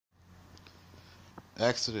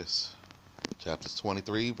Exodus chapter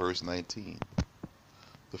 23, verse 19.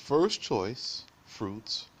 The first choice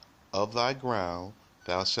fruits of thy ground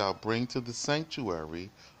thou shalt bring to the sanctuary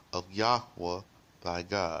of Yahweh thy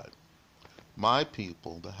God. My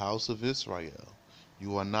people, the house of Israel,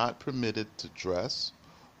 you are not permitted to dress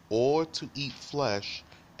or to eat flesh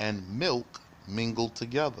and milk mingled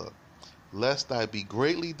together, lest I be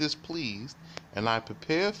greatly displeased, and I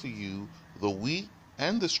prepare for you the wheat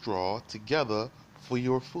and the straw together for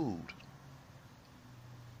your food.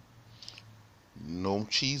 No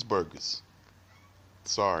cheeseburgers.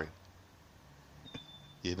 Sorry.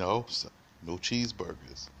 No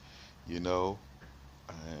cheeseburgers. And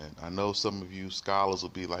I know some of you scholars will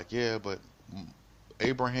be like, yeah, but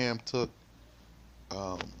Abraham took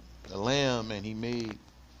a lamb and he made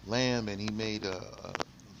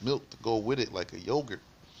milk to go with it, like a yogurt.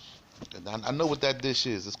 And I know what that dish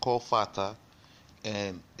is. It's called fata,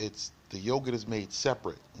 and the yogurt is made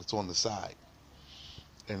separate. It's on the side,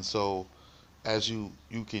 and so as you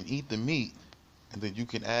can eat the meat, and then you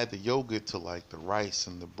can add the yogurt to like the rice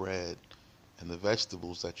and the bread and the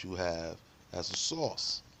vegetables that you have as a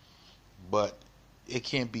sauce, but it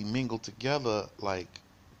can't be mingled together, like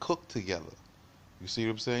cooked together. You see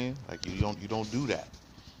what I'm saying? Like you don't do that.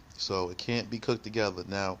 So it can't be cooked together.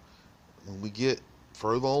 Now, when we get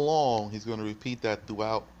further along, he's going to repeat that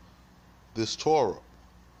throughout this Torah.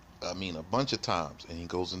 I mean, a bunch of times, and he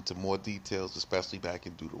goes into more details, especially back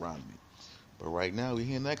in Deuteronomy. But right now, we're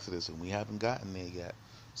here in Exodus, and we haven't gotten there yet.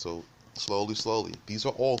 So slowly. These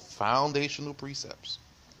are all foundational precepts.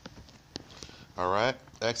 All right,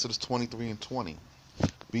 Exodus 23 and 20.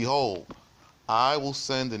 Behold, I will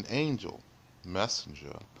send an angel,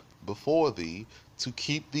 messenger, before thee to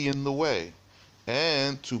keep thee in the way,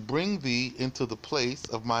 and to bring thee into the place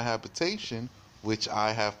of my habitation, which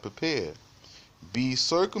I have prepared. Be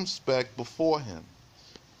circumspect before him.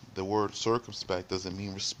 The word circumspect doesn't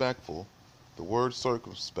mean respectful. The word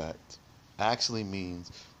circumspect actually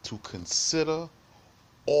means to consider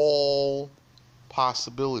all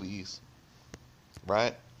possibilities,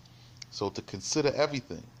 right? So to consider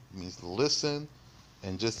everything means to listen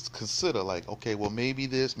and just consider, like, okay, well, maybe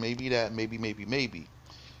this, maybe that, maybe.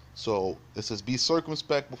 So it says, be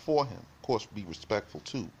circumspect before him. Of course, be respectful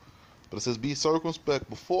too. But it says, be circumspect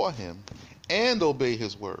before him and obey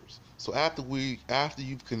his words. So after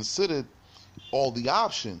you've considered all the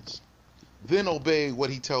options, then obey what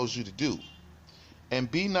he tells you to do.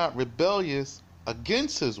 And be not rebellious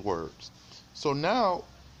against his words. So now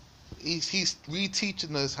he's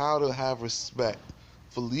reteaching us how to have respect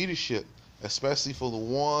for leadership, especially for the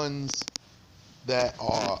ones that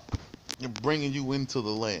are bringing you into the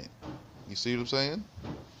land. You see what I'm saying?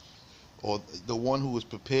 Or the one who has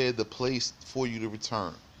prepared the place for you to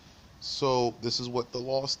return. So this is what the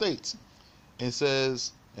law states. It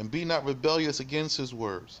says, and be not rebellious against his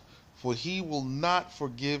words, for he will not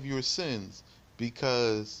forgive your sins,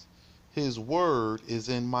 because his word is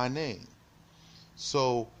in my name.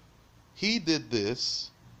 So he did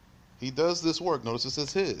this. He does this work. Notice it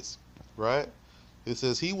says his, right? It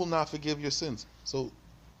says he will not forgive your sins. So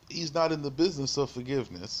he's not in the business of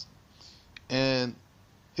forgiveness. And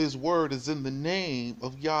his word is in the name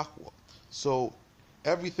of Yahweh. So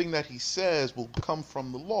everything that he says will come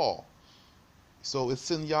from the law. So it's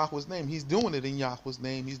in Yahweh's name. He's doing it in Yahweh's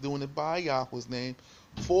name. He's doing it by Yahweh's name,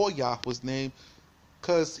 for Yahweh's name,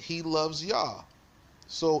 because he loves Yah.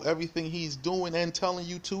 So everything he's doing and telling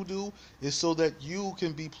you to do is so that you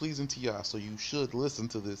can be pleasing to Yah. So you should listen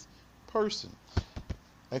to this person.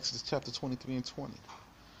 Exodus chapter 23 and 20.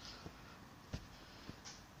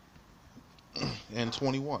 And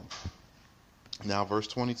 21. Now verse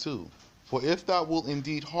 22. For if thou wilt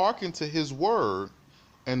indeed hearken to his word,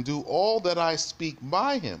 and do all that I speak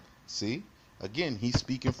by him. See, again, he's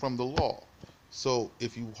speaking from the law. So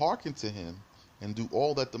if you hearken to him and do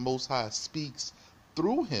all that the Most High speaks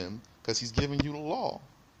through him, because he's giving you the law,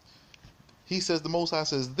 he says, the Most High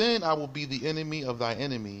says, then I will be the enemy of thy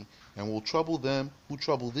enemy, and will trouble them who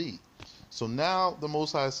trouble thee. So now the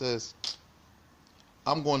Most High says,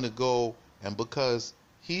 I'm going to go, and because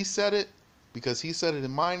he said it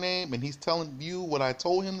in my name, and he's telling you what I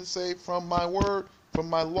told him to say from my word, from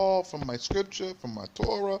my law, from my scripture, from my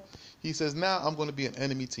Torah, he says, now I'm going to be an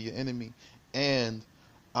enemy to your enemy, and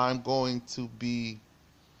I'm going to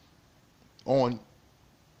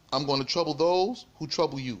trouble those who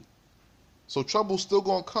trouble you. So trouble's still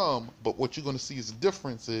going to come, but what you're going to see is the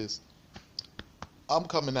difference is I'm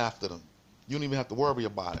coming after them. You don't even have to worry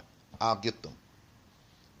about it. I'll get them.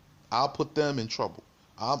 I'll put them in trouble.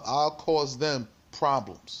 I'll cause them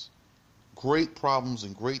problems, great problems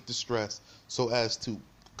and great distress, so as to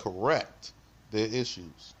correct their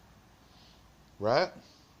issues. Right?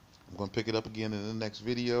 I'm going to pick it up again in the next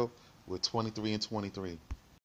video with 23 and 23.